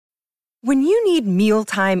When you need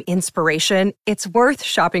mealtime inspiration, it's worth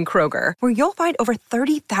shopping Kroger, where you'll find over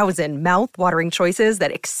 30,000 mouth-watering choices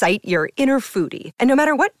that excite your inner foodie. And no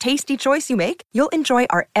matter what tasty choice you make, you'll enjoy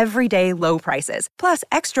our everyday low prices, plus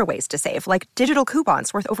extra ways to save, like digital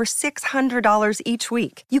coupons worth over $600 each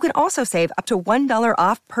week. You can also save up to $1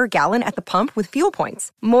 off per gallon at the pump with fuel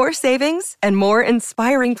points. More savings and more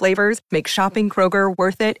inspiring flavors make shopping Kroger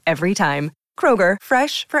worth it every time. Kroger,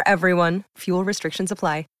 fresh for everyone. Fuel restrictions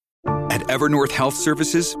apply. At Evernorth Health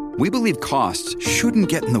Services, we believe costs shouldn't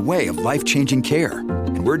get in the way of life-changing care,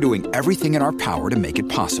 and we're doing everything in our power to make it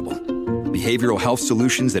possible. Behavioral health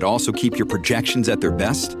solutions that also keep your projections at their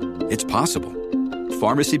best? It's possible.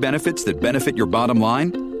 Pharmacy benefits that benefit your bottom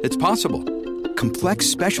line? It's possible. Complex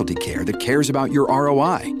specialty care that cares about your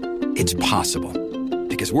ROI? It's possible.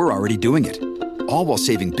 Because we're already doing it. All while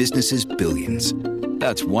saving businesses billions.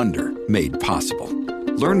 That's Wonder made possible.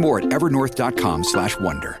 Learn more at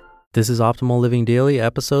evernorth.com/wonder. This is Optimal Living Daily,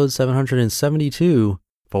 episode 772,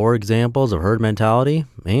 4 Examples of Herd Mentality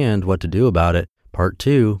and What to Do About It, Part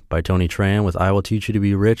 2 by Tony Tran with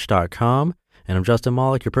IWillTeachYouToBeRich.com. And I'm Justin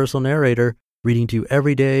Malik, your personal narrator, reading to you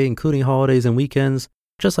every day, including holidays and weekends,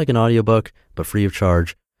 just like an audiobook, but free of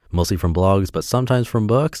charge, mostly from blogs, but sometimes from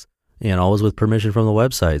books, and always with permission from the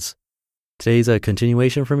websites. Today's a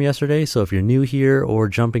continuation from yesterday, so if you're new here or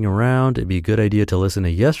jumping around, it'd be a good idea to listen to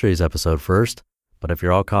yesterday's episode first. But if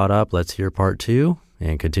you're all caught up, let's hear part 2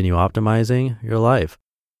 and continue optimizing your life.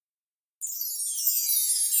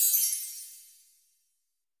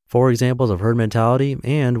 4 Examples of Herd Mentality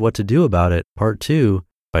and What to Do About It, Part 2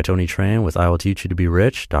 by Tony Tran with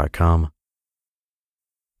IWillTeachYouToBeRich.com.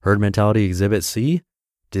 Herd Mentality Exhibit C,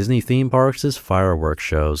 Disney Theme Parks' Fireworks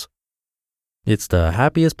Shows. It's the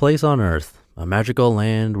happiest place on earth, a magical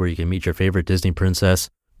land where you can meet your favorite Disney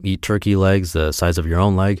princess, eat turkey legs the size of your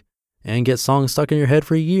own leg, and get songs stuck in your head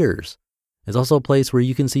for years. It's also a place where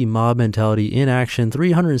you can see mob mentality in action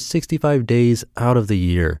 365 days out of the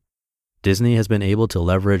year. Disney has been able to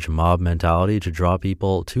leverage mob mentality to draw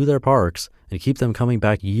people to their parks and keep them coming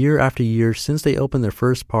back year after year since they opened their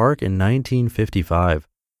first park in 1955.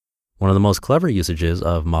 One of the most clever usages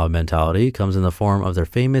of mob mentality comes in the form of their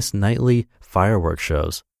famous nightly fireworks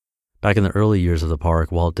shows. Back in the early years of the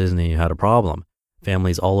park, Walt Disney had a problem.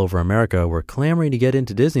 Families all over America were clamoring to get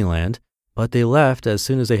into Disneyland, but they left as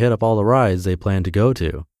soon as they hit up all the rides they planned to go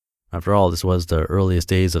to. After all, this was the earliest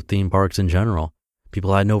days of theme parks in general.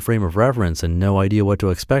 People had no frame of reference and no idea what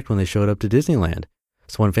to expect when they showed up to Disneyland.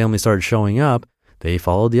 So when families started showing up, they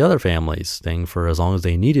followed the other families, staying for as long as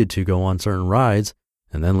they needed to go on certain rides,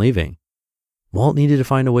 and then leaving. Walt needed to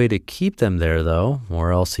find a way to keep them there, though,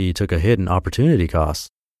 or else he took a hit in opportunity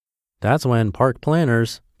costs. That's when park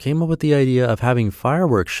planners came up with the idea of having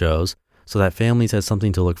fireworks shows so that families had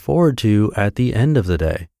something to look forward to at the end of the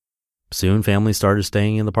day. Soon, families started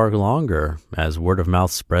staying in the park longer as word of mouth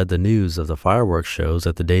spread the news of the fireworks shows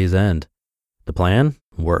at the day's end. The plan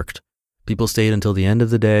worked. People stayed until the end of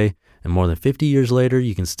the day, and more than 50 years later,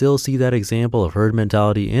 you can still see that example of herd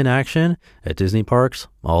mentality in action at Disney parks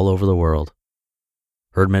all over the world.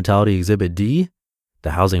 Herd Mentality Exhibit D,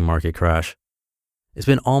 the housing market crash. It's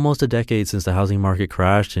been almost a decade since the housing market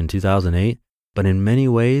crashed in 2008, but in many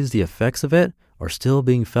ways, the effects of it are still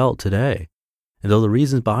being felt today. And though the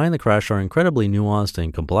reasons behind the crash are incredibly nuanced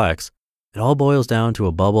and complex, it all boils down to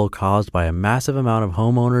a bubble caused by a massive amount of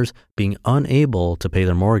homeowners being unable to pay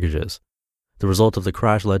their mortgages. The result of the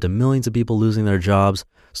crash led to millions of people losing their jobs,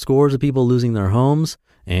 scores of people losing their homes,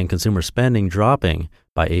 and consumer spending dropping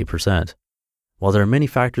by 8%. While there are many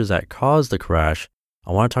factors that caused the crash,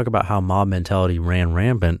 I want to talk about how mob mentality ran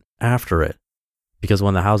rampant after it. Because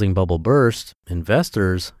when the housing bubble burst,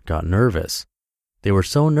 investors got nervous. They were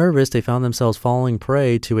so nervous they found themselves falling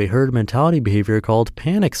prey to a herd mentality behavior called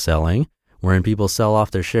panic selling, wherein people sell off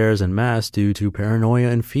their shares en masse due to paranoia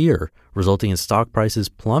and fear, resulting in stock prices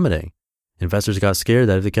plummeting. Investors got scared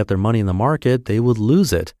that if they kept their money in the market, they would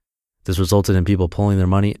lose it. This resulted in people pulling their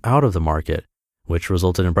money out of the market, which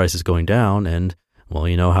resulted in prices going down, and, well,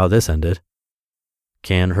 you know how this ended.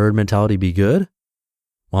 Can herd mentality be good?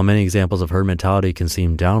 While many examples of herd mentality can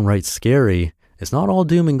seem downright scary, it's not all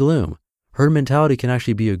doom and gloom. Herd mentality can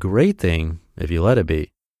actually be a great thing if you let it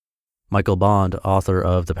be. Michael Bond, author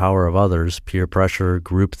of The Power of Others, Peer Pressure,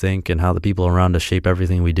 Groupthink, and How the People Around Us Shape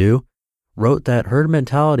Everything We Do, wrote that herd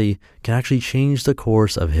mentality can actually change the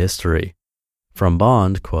course of history. From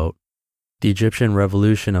Bond, quote, "The Egyptian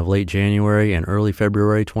revolution of late January and early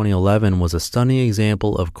February 2011 was a stunning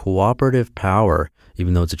example of cooperative power,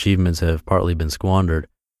 even though its achievements have partly been squandered.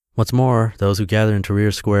 What's more, those who gathered in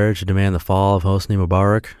Tahrir Square to demand the fall of Hosni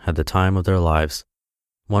Mubarak had the time of their lives.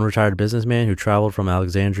 One retired businessman who traveled from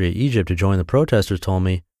Alexandria, Egypt to join the protesters told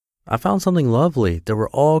me, "I found something lovely. There were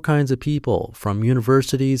all kinds of people, from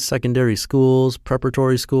universities, secondary schools,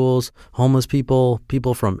 preparatory schools, homeless people,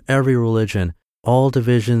 people from every religion. All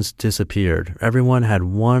divisions disappeared. Everyone had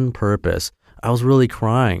one purpose. I was really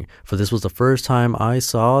crying, for this was the first time I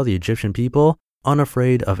saw the Egyptian people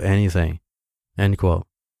unafraid of anything." End quote.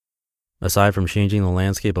 Aside from changing the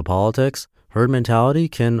landscape of politics, herd mentality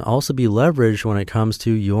can also be leveraged when it comes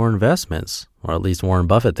to your investments, or at least Warren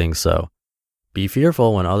Buffett thinks so. Be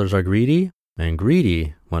fearful when others are greedy, and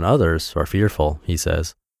greedy when others are fearful, he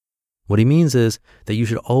says. What he means is that you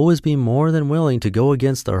should always be more than willing to go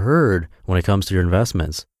against the herd when it comes to your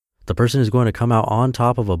investments. The person who's going to come out on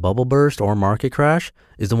top of a bubble burst or market crash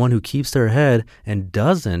is the one who keeps their head and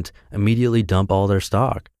doesn't immediately dump all their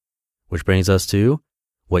stock. Which brings us to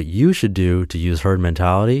what you should do to use herd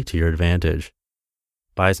mentality to your advantage.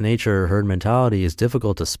 By its nature, herd mentality is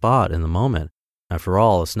difficult to spot in the moment. After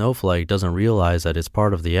all, a snowflake doesn't realize that it's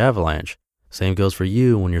part of the avalanche. Same goes for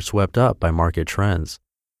you when you're swept up by market trends.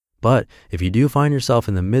 But if you do find yourself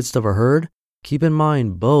in the midst of a herd, keep in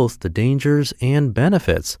mind both the dangers and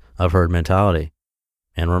benefits of herd mentality.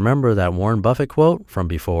 And remember that Warren Buffett quote from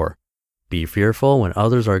before: "Be fearful when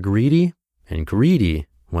others are greedy, and greedy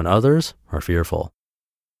when others are fearful."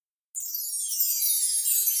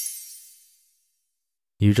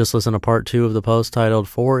 You just listened to part 2 of the post titled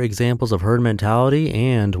 4 Examples of Herd Mentality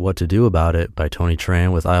and What to Do About It by Tony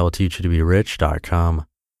Tran with IWillTeachYouToBeRich.com.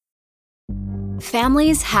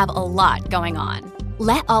 Families have a lot going on.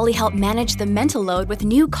 Let Ollie help manage the mental load with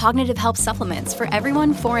new cognitive health supplements for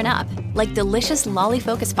everyone 4 and up, like delicious Lolly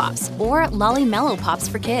Focus Pops or Lolly Mellow Pops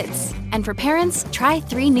for kids. And for parents, try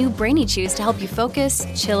 3 new Brainy Chews to help you focus,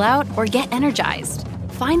 chill out, or get energized.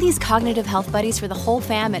 Find these cognitive health buddies for the whole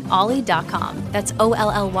fam at ollie.com. That's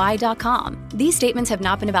OLLY.com. These statements have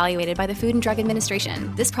not been evaluated by the Food and Drug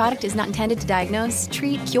Administration. This product is not intended to diagnose,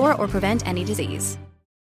 treat, cure, or prevent any disease.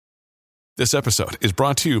 This episode is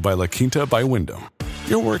brought to you by La Quinta by Wyndham.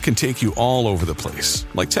 Your work can take you all over the place,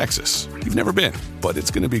 like Texas. You've never been, but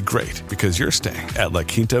it's going to be great because you're staying at La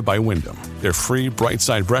Quinta by Wyndham. Their free Bright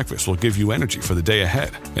Side breakfast will give you energy for the day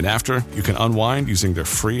ahead. And after, you can unwind using their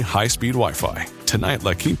free high-speed Wi-Fi. Tonight,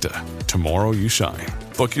 La Quinta. Tomorrow, you shine.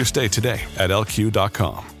 Book your stay today at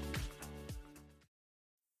LQ.com.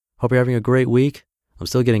 Hope you're having a great week. I'm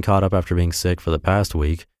still getting caught up after being sick for the past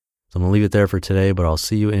week. So I'm going to leave it there for today, but I'll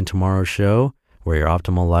see you in tomorrow's show where your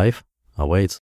optimal life awaits.